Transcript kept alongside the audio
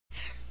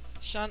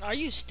Sean, are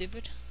you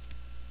stupid?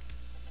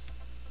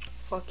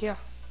 Fuck yeah.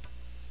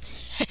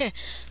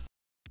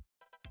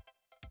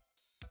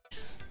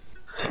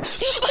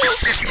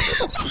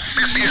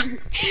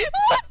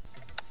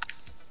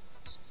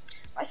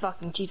 My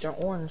fucking teeth are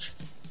orange.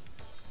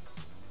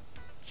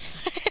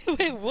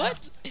 Wait,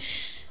 what?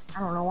 I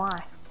don't know why.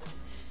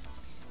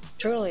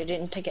 Truly, I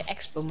didn't take an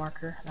expo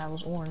marker that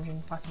was orange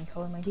and fucking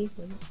color my teeth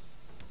with it.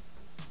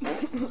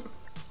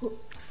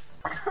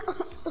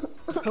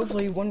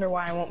 Hopefully you wonder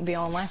why I won't be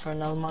online for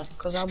another month,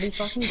 because I'll be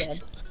fucking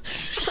dead.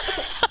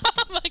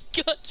 Oh my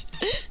god.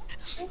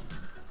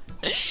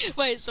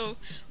 Wait, so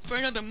for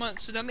another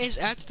month, so that means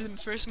after the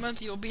first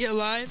month you'll be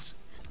alive?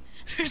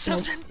 Or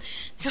something?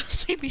 You'll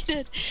still be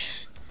dead.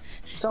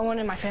 Someone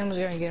in my family's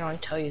gonna get on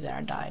and tell you that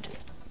I died.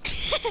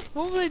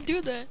 What would I do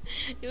that?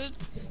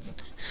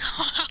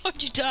 How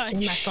would you die?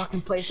 My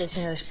fucking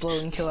PlayStation will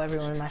explode and kill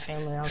everyone in my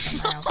family. I was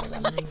at my house with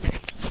them.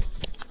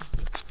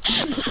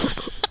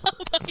 Oh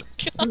my god.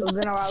 So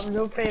then I'll have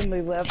no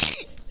family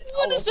left.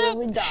 What is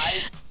that?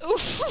 Died.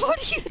 What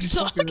are you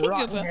talking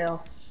about?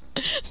 Hell.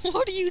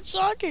 What are you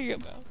talking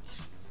about?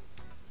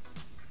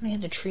 I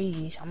hit the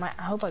trees. I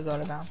hope I go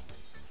to them.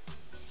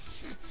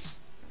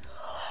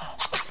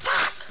 What the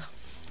fuck?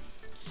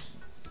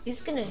 He's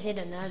gonna hit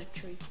another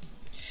tree.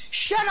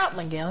 Shut up,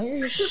 Miguel.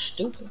 You're just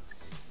stupid.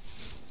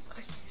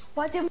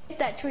 Why'd you make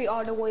that tree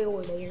all the way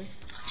over there? You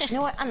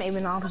know what? I'm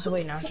aiming the opposite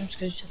way now. Just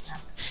because it's just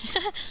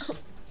that.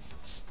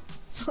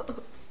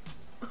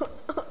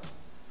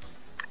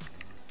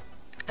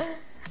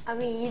 I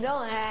mean, you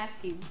don't have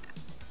to.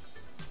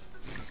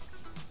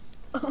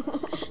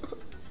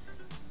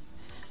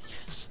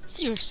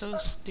 You're so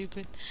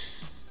stupid.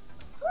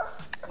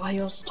 Why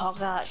you also talk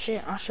that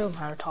shit? I'll show him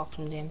how to talk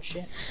some damn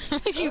shit.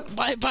 You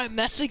by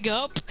messing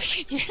up?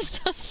 You're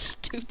so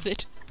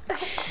stupid.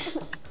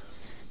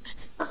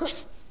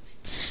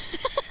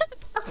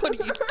 What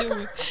are you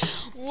doing?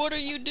 What are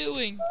you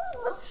doing?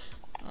 Oh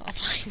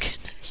my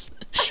goodness.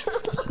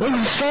 This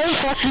is so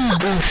fucking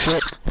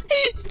bullshit.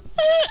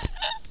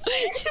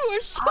 You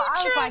are so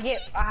drunk.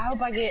 I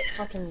hope I get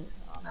fucking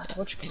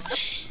what you call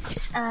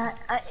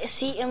it?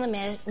 See in the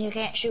minute, you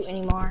can't shoot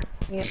anymore.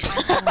 You get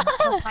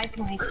 5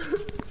 points.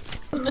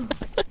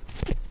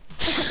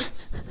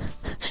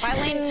 If I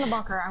land in the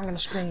bunker, I'm gonna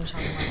scream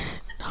something.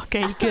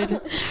 Okay,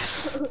 good.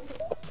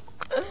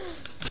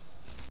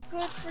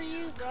 Good for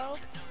you, bro.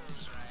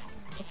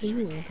 What are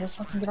you? Just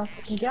fucking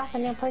get off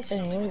in that place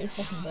and you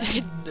fucking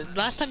dead.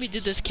 Last time you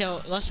did this,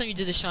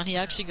 Sean, he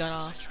actually got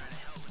off.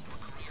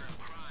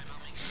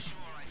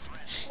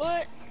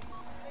 What?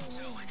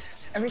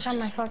 Every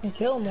time I fucking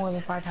kill more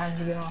than 5 times,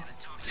 you get off.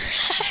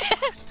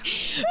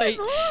 Wait,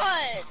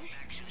 What?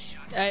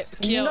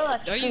 Kill, know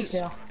that's are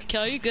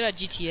you good at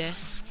GTA?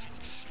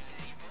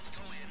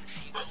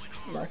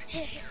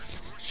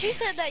 She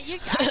said that you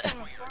guys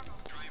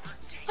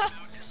are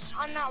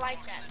I'm not like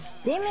that.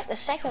 Damn it, the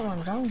second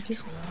one's only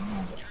people.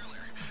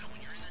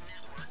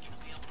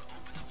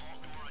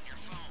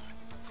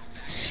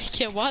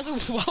 Yeah, why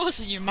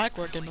wasn't your mic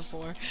working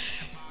before?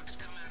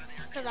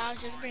 Because I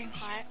was just being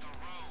quiet.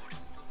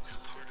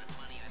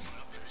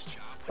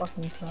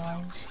 Fucking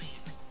try.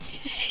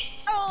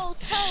 Oh,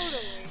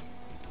 totally.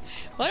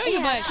 Why don't you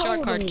buy a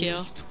shark card,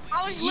 Kill?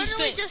 I was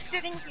literally just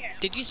sitting here.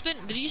 Did you spend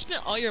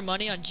all your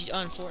money on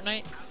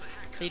Fortnite?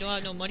 So you don't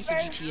have no money for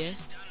GTA?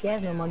 He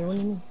has no money, what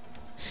do you mean?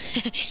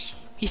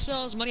 He spent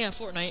all his money on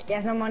Fortnite. He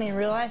has no money in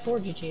real life or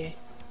GTA.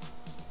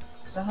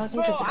 So how can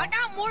Bro, you I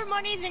got more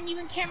money than you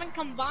and Cameron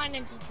combined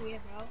in GTA,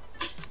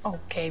 bro.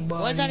 Okay,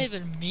 buddy. What does that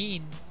even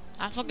mean?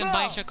 I'm fucking Bro,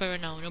 buying a shark card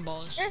right now, no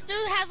balls. This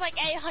dude has like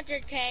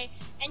 800k,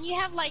 and you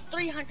have like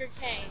 300k.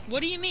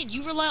 What do you mean?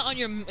 You rely on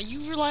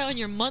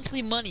your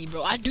monthly money,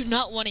 bro. I do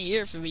not want to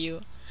hear from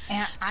you.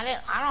 And I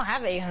don't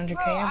have 800k.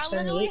 Bro, I'm I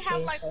literally 78k.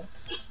 have like. So.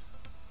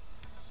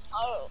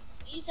 Oh,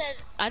 you said.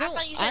 I don't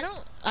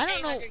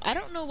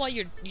know why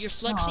you're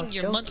flexing No,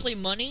 your don't. monthly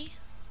money.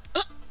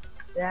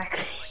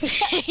 Exactly.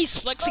 He's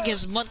flexing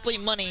his monthly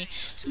money.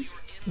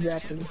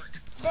 Exactly.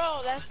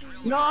 Bro, that's.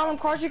 You know how many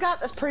cars you got?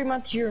 That's pretty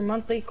much your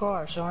monthly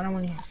car. So I don't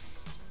want to.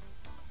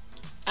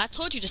 I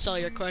told you to sell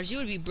your cards. You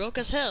would be broke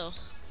as hell.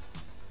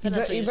 You But I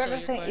told you to sell better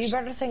your think. cards. You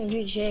better think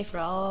GTA for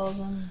all of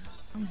them.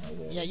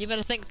 Yeah, you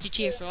better thank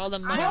GTA for all the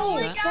money I you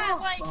only got. got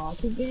like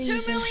 $2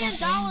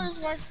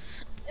 million worth,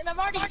 and I've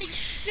already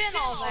spent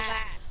all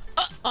that.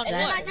 On And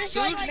then what? I just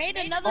Food? like made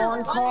another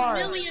On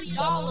cars. $1 million.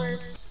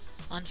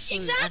 On food.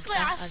 Exactly,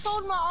 I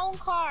sold my own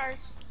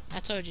cars I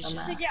told you so.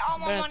 to get all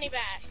my money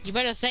back. You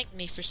better thank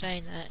me for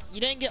saying that.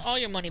 You didn't get all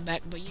your money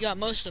back, but you got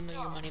most of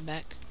your money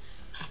back.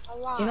 A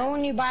lot. You know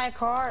when you buy a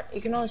car, you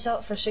can only sell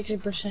it for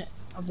 60%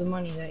 of the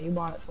money that you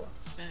bought it for.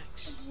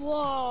 Facts.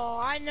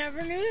 Whoa, I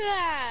never knew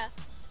that.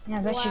 Yeah,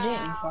 I bet you didn't,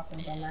 you Wow. fucking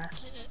dumbass.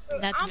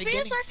 At the I'm being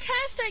beginning.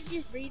 sarcastic,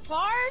 you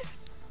retard.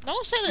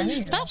 Don't say I that.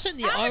 know. Stop saying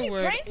the How R many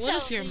word. brain What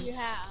cells if your do you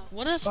have?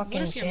 what if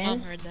Fucking your mom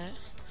 10? heard that?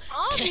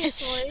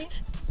 Obviously.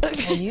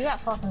 Well, you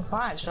got fucking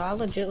 5, so I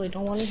legitimately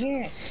don't want to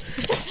hear it.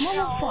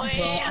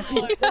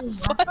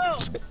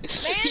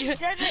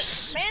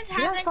 Man's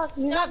hasn't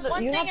done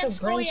one thing in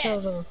school yet.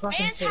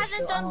 Man's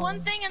hasn't done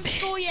one thing in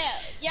school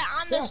yet. Yeah,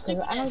 I'm the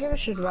stupidest. I don't give a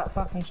shit about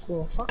fucking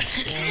school. Fuck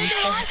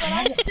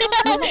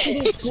school.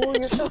 You do school,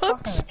 you're so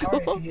fucking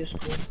retarded if you do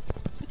school.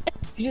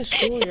 If you do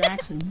school, you're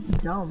actually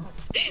dumb.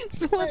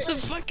 What the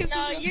fuck is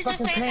No, this? you're just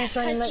Fucking saying parents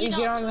that don't let you because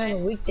you get on don't do on the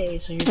it.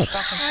 weekdays, so you're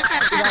fucking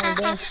on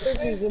damn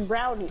cookies and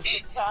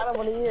brownies. I don't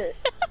want to hear it.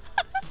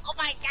 Oh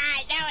my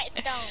god, now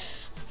it's done.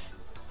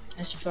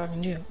 Yes, you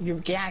fucking do. Your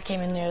guy came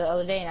in there the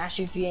other day and asked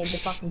you if you ate the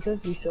fucking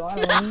cookies, so I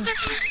don't know.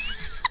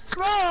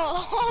 Bro,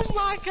 oh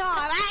my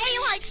god, I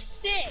ate like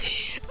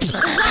 6.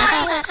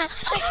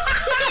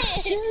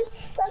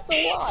 That's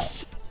a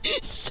lot.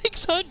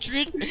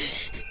 600.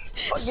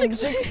 Fucking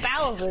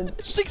 6,000.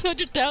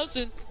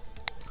 600,000.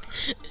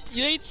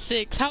 You ate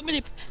 6. How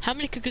many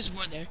cookies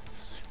were there?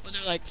 Were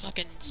there like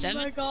fucking 7?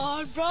 Oh my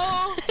god,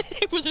 bro.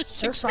 Was there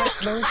 6?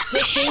 There's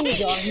 16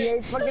 gone. He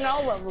ate fucking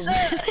all of them.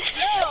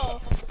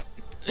 No.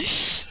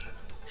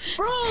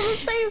 Bro, the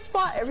same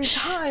spot every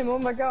time. Oh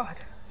my god.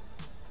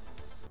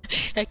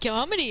 Hey, Kel,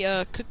 how many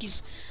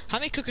cookies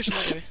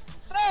were there?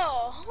 Bro,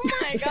 oh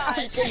my god.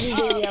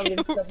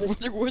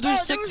 Were Bro, there there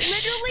 6? was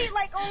literally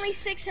like only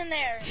 6 in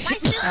there. My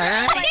sister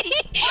was like,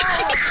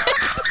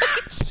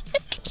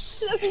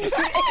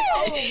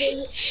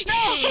 no.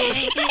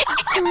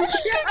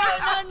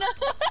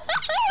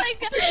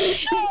 Like,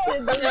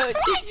 no.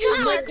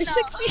 You're like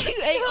 6. You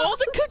ate all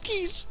the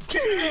cookies.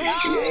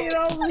 You ate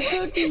all the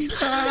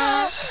cookies.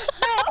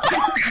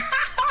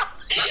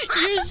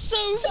 You're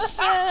so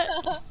fat.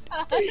 Oh,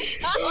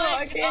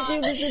 I can't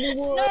do this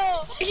anymore.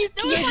 No, You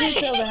there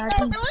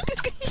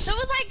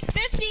was like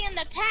 50 in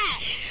the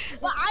pack,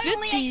 but I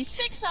only 50? ate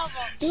 6 of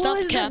them. Stop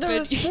There capping.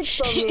 was 6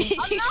 of them. You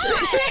not.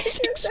 said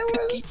 6 There was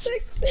cookies.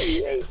 6 and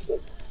you ate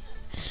 6.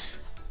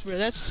 Bro,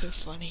 that's so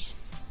funny.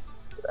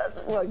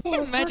 That's what.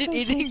 Imagine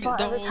eating the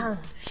every whole. time.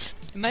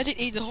 Imagine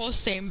eating the whole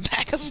same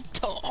bag of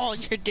all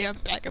your damn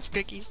bag of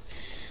cookies.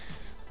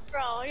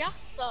 Bro, y'all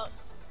suck.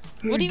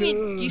 What do you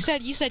mean? You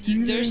said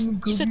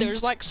there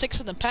was like 6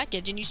 in the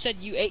package, and you said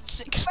you ate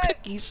 6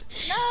 cookies.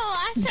 No,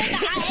 I said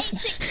that I ate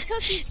 6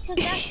 cookies because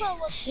that's what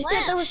was You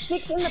said there left. was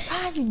 6 in the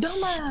pack, you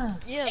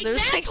dumbass. Yeah, there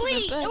was 6 in Exactly.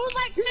 the There pack. was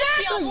like 50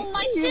 of them.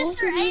 My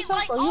sister ate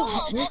like all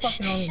of them,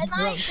 and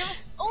there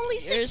was only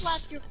 6 Yours-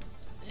 left. Your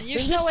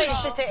There's no way your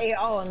sister's. sister ate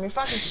all of them. Your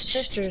fucking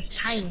sister is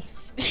tiny.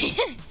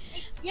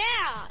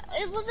 Yeah,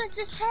 it wasn't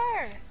just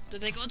her.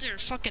 Did they go to her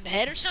fucking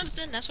head or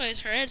something? That's why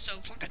her head's so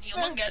fucking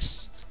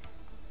humongous.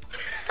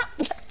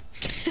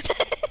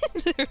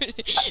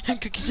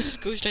 Cookies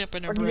just go straight up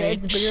in her Her head's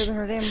brain. bigger than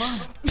her damn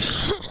body.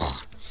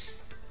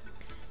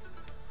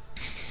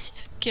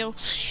 Kill.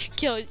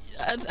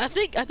 I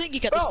think you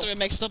got the Bro. story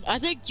mixed up. I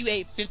think you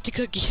ate 50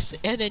 cookies,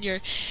 and then your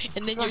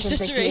Fucking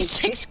sister think you ate ate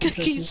 6 60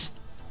 cookies.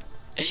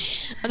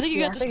 I think you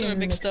got the story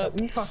mixed up.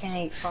 You fucking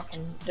ate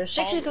fucking. There's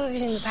 60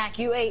 cookies in the pack.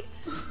 You ate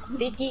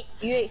 50.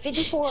 You ate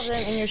 54 of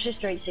them, and your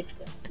sister ate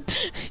 60.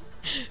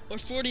 Or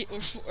 40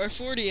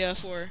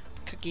 4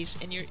 cookies,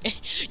 and your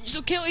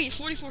so Kale ate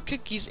 44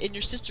 cookies, and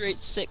your sister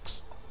ate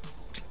 6.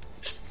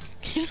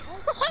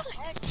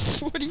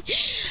 40.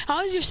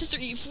 How does your sister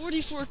eat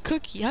 44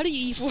 cookies? How do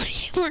you eat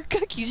 44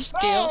 cookies,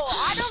 Bro, Kale?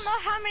 I don't know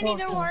how many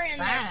there were in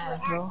there.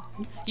 Fast, bro.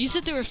 You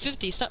said there were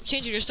 50. Stop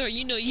changing your story.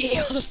 You know you ate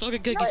all the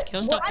fucking cookies,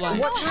 Kale. Stop I don't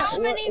lying. know how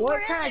many were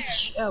in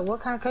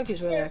What kind of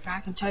cookies were there? I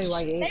can tell you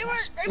why you ate They them. were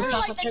Chocolate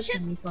like the chips chip.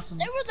 and you fucking-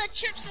 They were the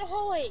Chips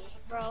Ahoy,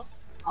 bro.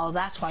 Oh,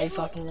 that's why you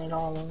fucking ate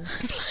all of them.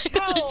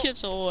 The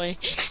chips ahoy.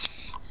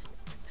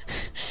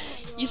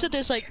 You said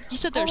there's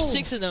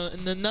 6 in them,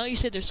 and then now you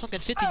said there's fucking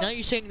 50. Now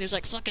you're saying there's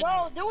like fucking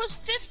Bro, there was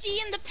 50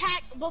 in the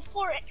pack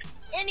before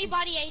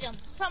anybody ate them.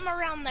 Something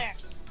around there.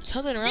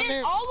 something around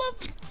Then there.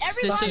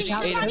 everybody So you ate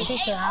ate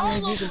So how all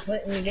many you of can them.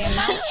 put in your damn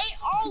Somebody mouth? ate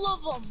all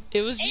of them.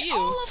 It was Ate you.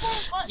 all of them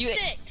but You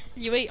ate- 6.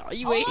 You ate. all of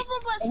them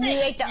but And 6. you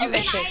ate the You other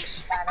ate-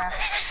 6.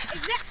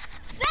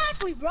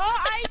 Exactly, bro.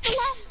 I ate the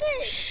last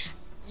 6.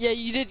 Yeah,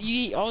 you did.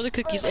 You eat all the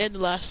cookies and the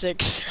last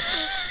 6.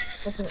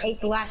 Listen, ate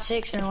the last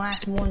 6 in the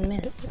last 1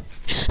 minute.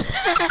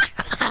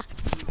 Oh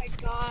my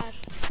god.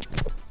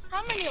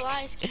 How many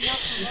lies can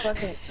y'all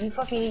come up? You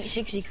fucking eat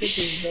 60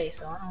 cookies a day,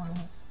 so I don't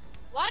know.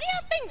 Why do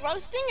y'all think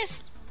roasting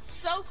is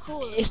so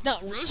cool? It's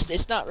not roast.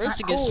 It's not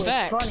roasting. Not It's cool,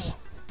 facts.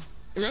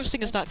 funny.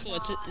 Roasting is not cool.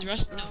 It's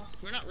roast. No,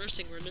 we're not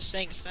roasting. We're just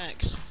saying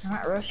facts. I'm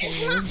not roasting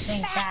It's you. not You're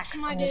saying facts, facts,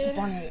 my and it's dude.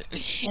 funny.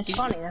 It's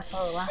funny, that's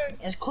why we're laughing.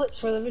 It's clips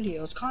for the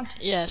video, it's content.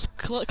 Yes,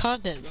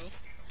 content, bro.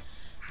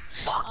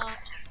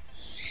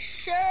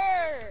 Sure.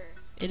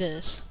 It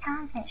is.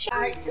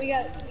 Alright,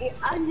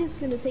 I'm just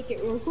gonna take it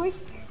real quick.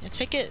 Yeah,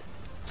 take it.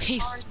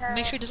 Please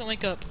make sure he doesn't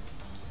wake up.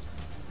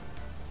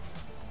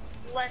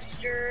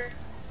 Lester.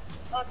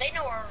 Oh, they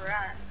know where we're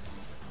at.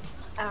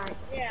 Alright.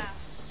 Yeah.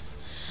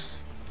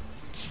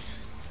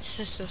 This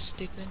is so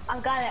stupid. I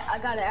got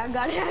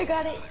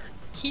it.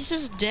 He's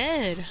just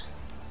dead.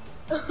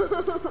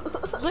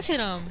 Look at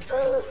him.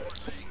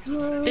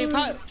 They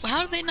probably.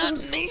 How did they not?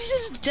 He's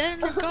just dead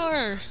in the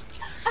car.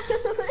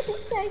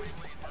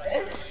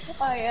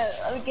 Oh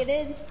yeah, get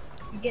in.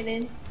 Get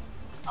in.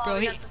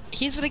 Bro,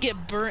 he's gonna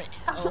get burnt.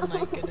 Oh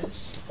my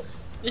goodness.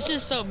 This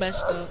is so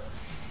messed up.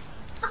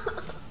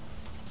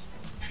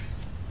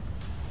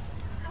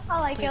 I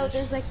like how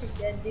there's like a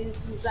dead dude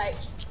who's like.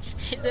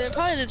 They're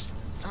probably just.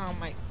 Oh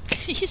my.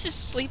 He's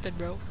just sleeping,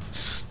 bro.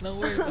 No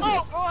worry.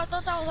 Oh, bro, I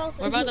thought that was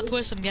open. We're about to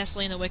put some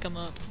gasoline to wake him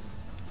up.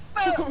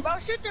 Bro,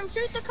 shoot them,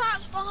 shoot the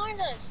cops behind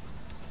us.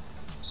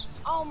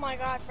 Oh my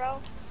god, bro.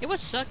 It would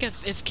suck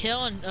if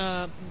Kale and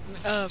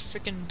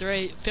freaking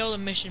Dre fail the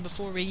mission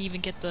before we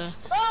even get the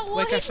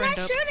wake our friend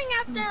up. Shooting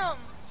at them.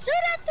 Shoot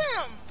at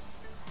them.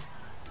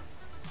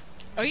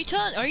 Are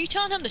you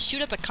telling him to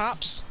shoot at the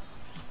cops?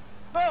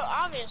 Bro,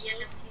 obviously.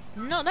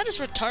 No, that is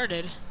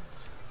retarded.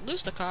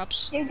 Lose the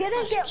cops. You're gonna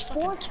Gosh, get just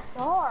 4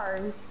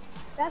 stars.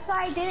 That's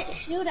why I didn't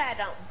shoot at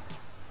him.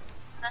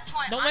 That's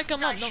why Don't I'm wake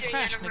him not up, don't shooting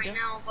crash, at him nigga. right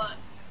now, but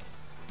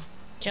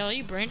Kale,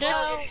 you brain dead?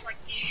 I just like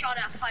shot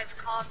at 5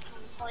 cops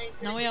and played.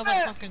 No, we have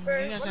like fucking. You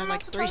guys have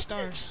like 3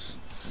 stars.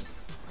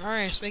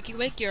 Alright, so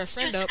wakey, our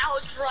friend Just up.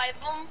 outdrive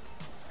them.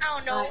 I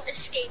don't know,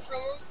 escape from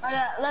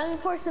them. Let me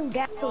pour some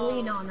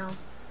gasoline on him.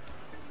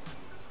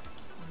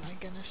 Oh my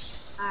goodness.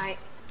 Alright.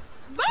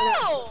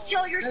 Bro!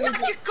 Yo, you're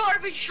such a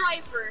garbage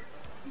driver.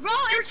 Bro,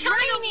 it's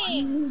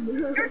raining!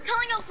 You're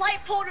telling a light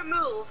pole to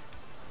move.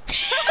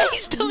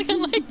 He's telling a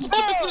light bulb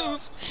to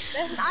move.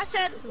 Listen, I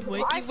said...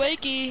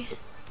 Wakey.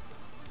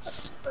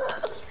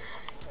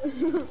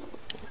 Did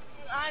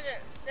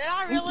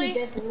I We really... should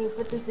definitely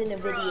put this in a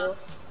video.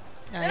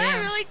 Did I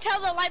really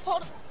tell the light pole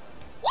to...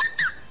 What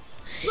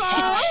the...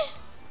 Bro!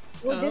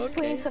 We'll just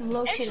put in some It's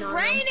lotion on him.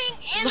 raining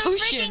and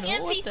Lotion, the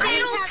freaking what NPCs the hell? I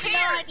have don't no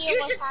care. idea You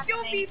what's should still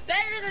happening. be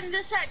better than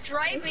this at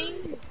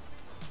driving.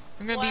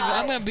 I'm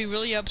gonna be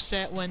really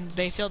upset when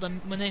they fail the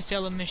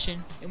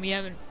mission and we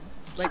haven't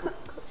like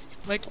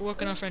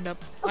woken our friend up.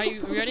 Are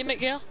you ready,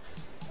 Miguel?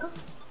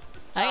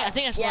 I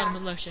think I saw him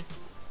with lotion.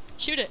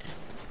 Shoot it.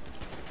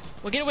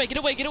 Well, get away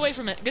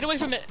from it. Get away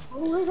from it.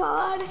 Oh my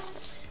god.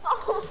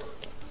 Oh.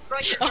 Bro,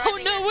 you're Oh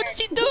driving no, ahead. what's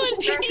he doing?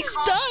 There's He's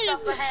cops dying.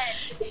 up ahead.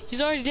 He's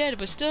already dead,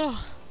 but still.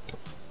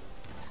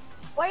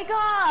 Wake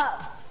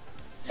up!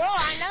 Bro,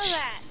 I know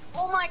that.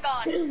 Oh my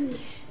god. Wake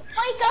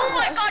Oh up!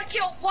 my god,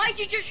 Kill, why'd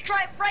you just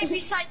drive right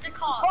beside the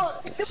cops?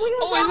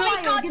 Oh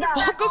my god, get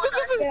out. Go.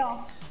 Get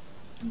off.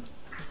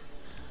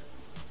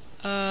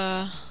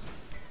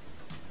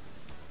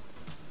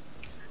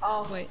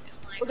 Oh, Wait.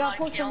 we gotta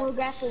pour some more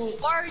gasoline.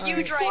 Why are you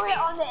Alright. Pour driving? it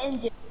on the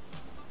engine.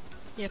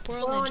 Yeah, poor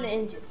Pour old on the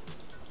engine. engine.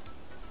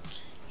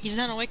 He's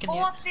not awakened Go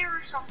yet. up there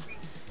or something.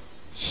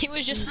 He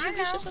was just on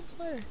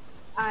fire.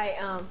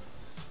 I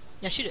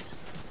Yeah, shoot it.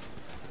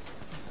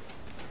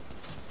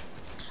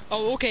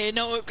 Oh, okay,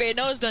 no,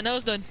 it's done, I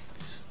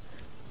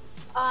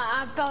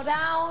fell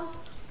down.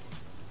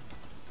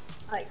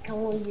 Alright, come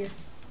on here.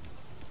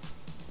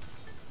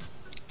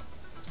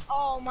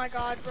 Oh my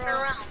god, Turn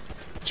bro. around.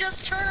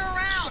 Just turn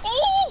around.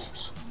 Oh!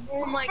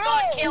 Oh my Bro.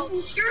 god, Kill.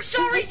 You're so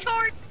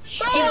retarded.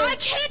 Bro, I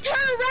can't turn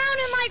around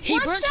in like He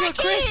 1 burnt to a second,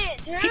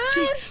 crisp.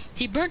 dude.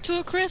 He burnt to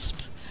a crisp.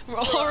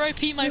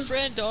 R.I.P. my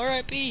friend,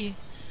 R.I.P.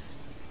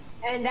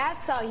 And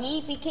that's how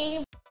he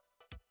became.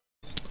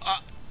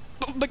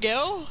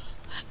 Miguel?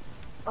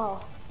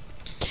 Oh.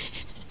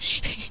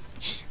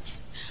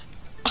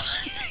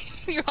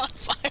 You're on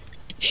fire.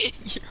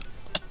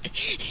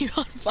 You're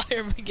on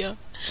fire, Miguel.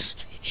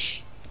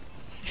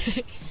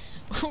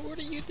 What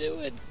are you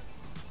doing?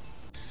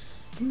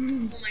 Oh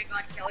my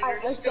god, Kill. You're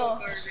Alright, let's so go.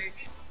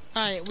 garbage.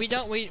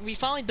 Alright, we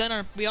finally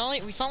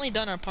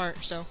done our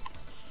part, so.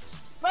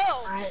 Bro,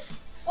 Alright.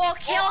 Well,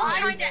 Kale's I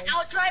trying to know.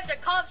 outdrive the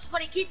cops,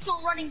 but he keeps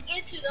on running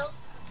into them.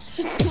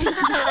 can you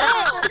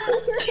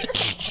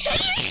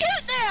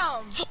shoot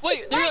them?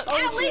 Wait, Like,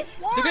 at least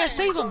one. they're gonna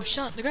save him,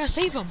 Sean. They're gonna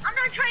save him. I'm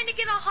not trying to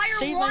get a higher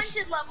Save us.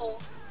 wanted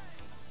level.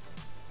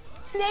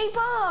 Save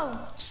him!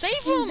 Save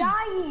He's him!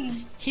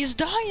 dying! He's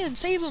dying.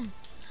 Save him.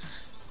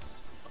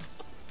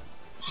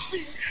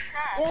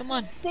 Come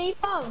on. Save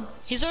him!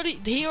 He's already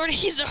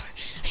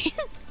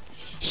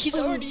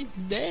already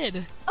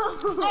dead.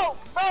 Oh,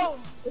 bro.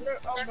 They're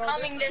bro,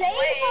 coming this Save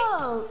way.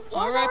 him! What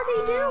Alright. are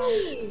they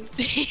doing?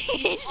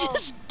 He's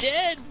just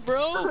dead,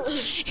 bro.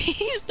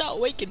 He's not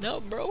waking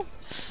up, bro.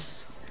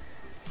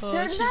 Oh,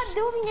 They're it's not just...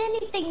 doing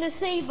anything to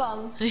save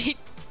him.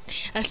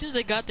 As soon as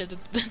I got there,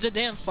 the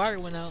damn fire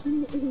went out.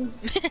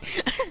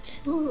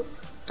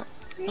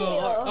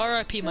 Oh,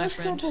 R.I.P. my That's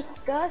friend. so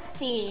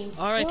disgusting.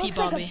 R.I.P. It looks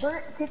like Bobby. a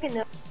burnt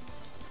chicken.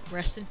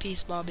 Rest in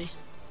peace, Bobby.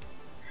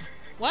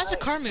 Why is the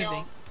car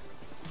moving?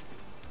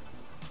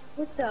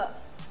 What the?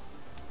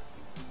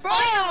 Bro.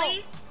 Finally,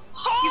 you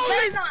Holy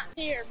better not.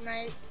 here,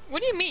 mate.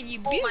 What do you mean?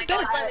 You Oh my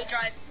better. god, let me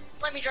drive.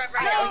 Let me drive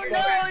right No,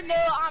 now.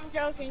 no, I'm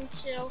joking,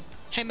 chill.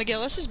 Hey Miguel,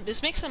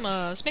 let's make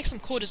some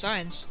cool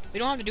designs. We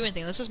don't have to do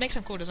anything. Let's just make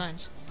some cool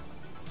designs.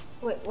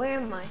 Wait, where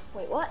am I?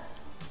 Wait, what?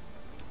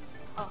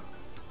 Oh.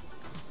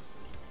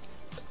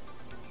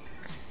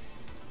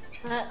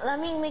 Let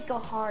me make a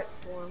heart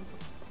for him.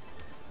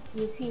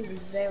 You see,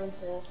 he's very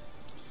cool.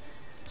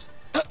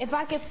 If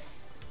I could.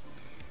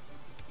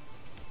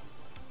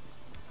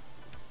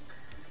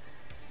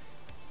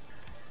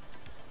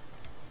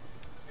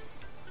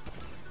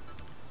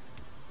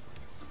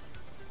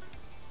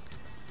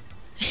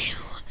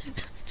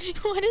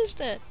 What is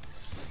that?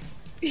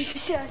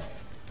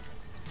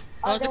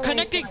 Oh, they're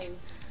connecting.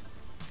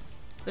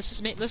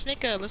 Let's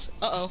make a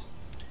uh-oh.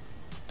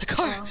 The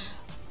car.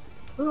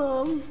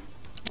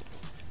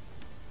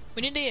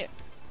 We need to get.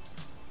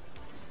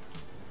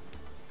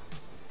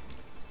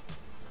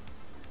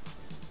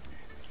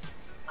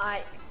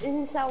 Alright,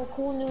 this is our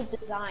cool new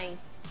design.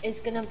 It's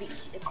gonna be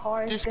the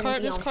car. This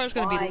car's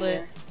gonna be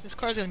lit. This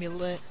car's gonna be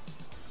lit.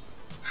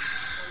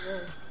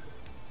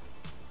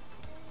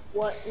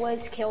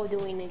 What's Kale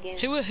doing again?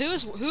 Who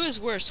is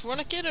worse,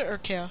 Fornicate or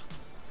Kale?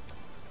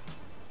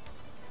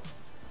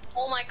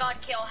 Oh my God,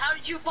 Kale! How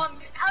did you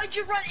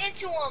run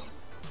into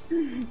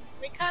him?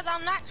 Because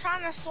I'm not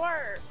trying to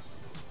swerve.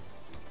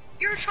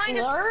 You're trying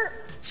to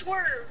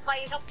swerve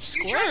by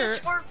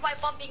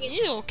bumping into.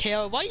 Ew,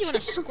 Kale, why do you want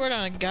to squirt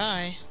on a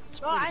guy?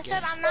 Well, I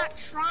said I'm not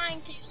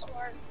trying to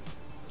swerve.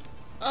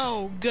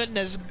 Oh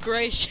goodness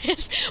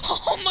gracious!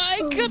 Oh my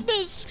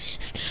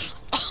goodness!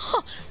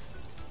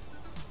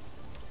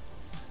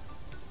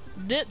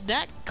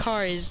 That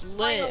car is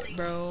lit, Finally.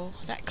 bro.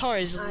 That car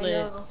is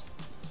lit.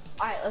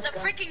 Alright, let's go.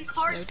 The freaking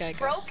car's Okay,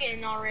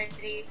 broken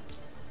already.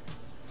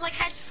 Like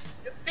has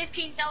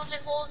 15,000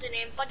 holes in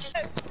it and bunches.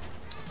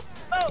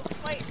 Oh,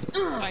 wait.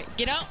 Alright,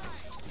 get out.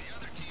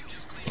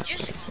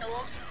 Just kill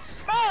him.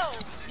 Bro!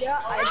 Yeah,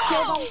 I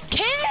killed him.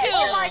 Kill!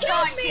 Oh my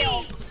God,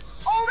 kill!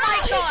 Oh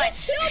my God!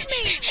 He killed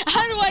me!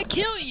 How do I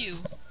kill you?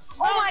 Oh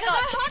my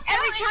God!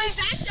 Every time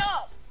backed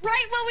up.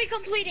 Right when we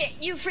complete it,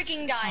 you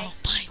freaking die. Oh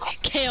my,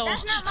 Kale.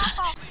 That's not my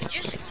fault.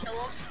 Just kill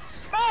him.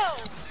 Bro!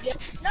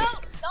 No,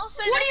 don't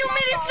say What do you that's mean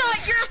my it's fault.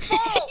 not your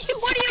fault?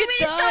 What do you mean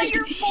it's not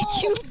your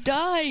fault? You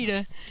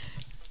died.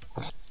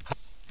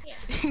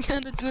 I'm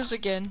gonna do this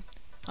again.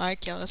 Alright,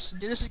 Kale, let's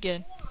do this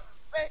again.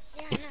 Yeah,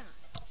 no.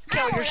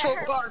 Kale, you're so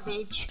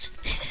garbage.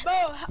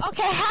 Bro,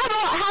 okay,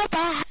 how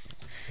about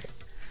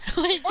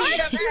What? What?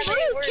 That's You how it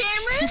rude, works.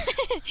 Cameron!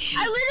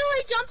 I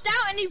literally jumped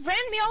out and he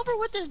ran me over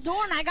with his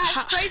door and I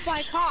got sprayed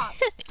by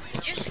cops.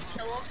 Just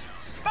kill him.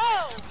 Bro!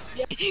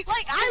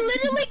 Like, I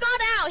literally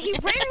got out. He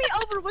ran me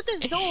over with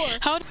his door.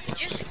 How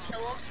Just kill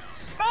him.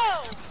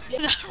 Bro!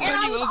 did I And run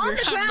I you was over? on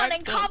the I'm ground back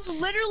and up. cops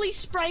literally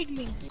sprayed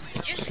me.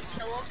 Just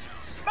kill him.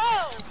 Bro!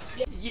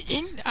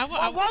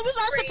 What was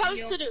I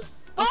supposed to do?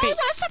 What Okay. was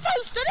I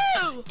supposed to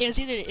do? Is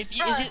either if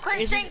you Bro, is it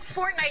quit is saying it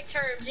Fortnite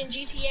terms in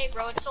GTA,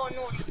 bro. It's so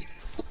annoying.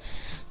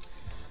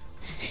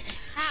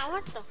 Ah,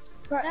 what the?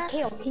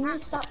 Kale, can you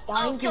stop Oh,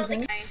 dying? kill the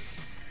Cause guy.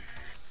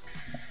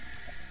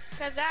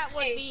 Cause that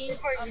would Hey, be.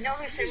 you know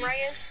who Samurai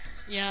is?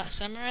 yeah,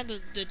 Samurai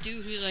the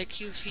dude who like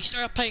he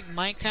started playing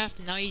Minecraft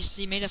and now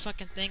he made a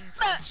fucking thing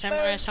called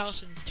Samurai's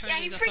house and turned Yeah,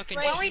 into he a freaked.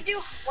 fucking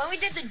When we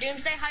did the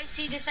Doomsday heist,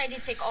 he decided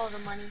to take all the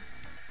money.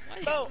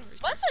 Bro,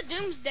 what's the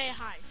Doomsday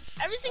heist?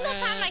 Every single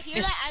time I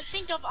hear that, I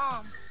think of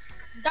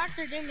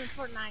Dr. Doom in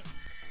Fortnite.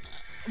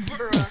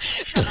 Bruh,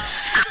 shut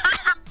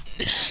up.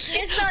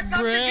 It's not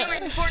Dr. Bruh.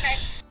 Doom in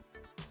Fortnite.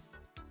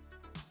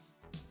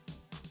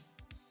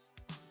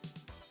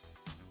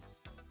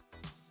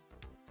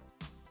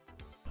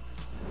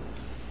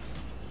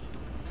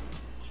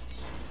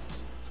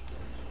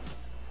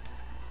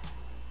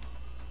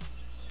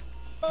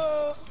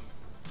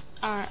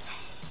 alright,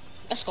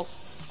 let's go.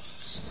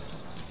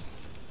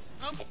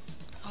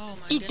 Oh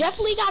my You goodness.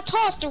 definitely got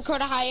tossed through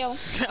Ohio.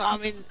 I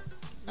mean,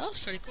 that was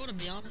pretty cool to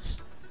be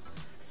honest.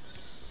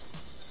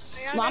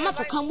 Well, I'm about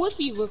to come with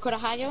you,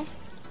 Ohio.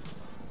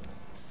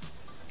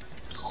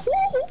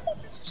 Oh,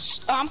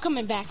 I'm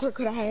coming back,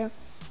 Ohio.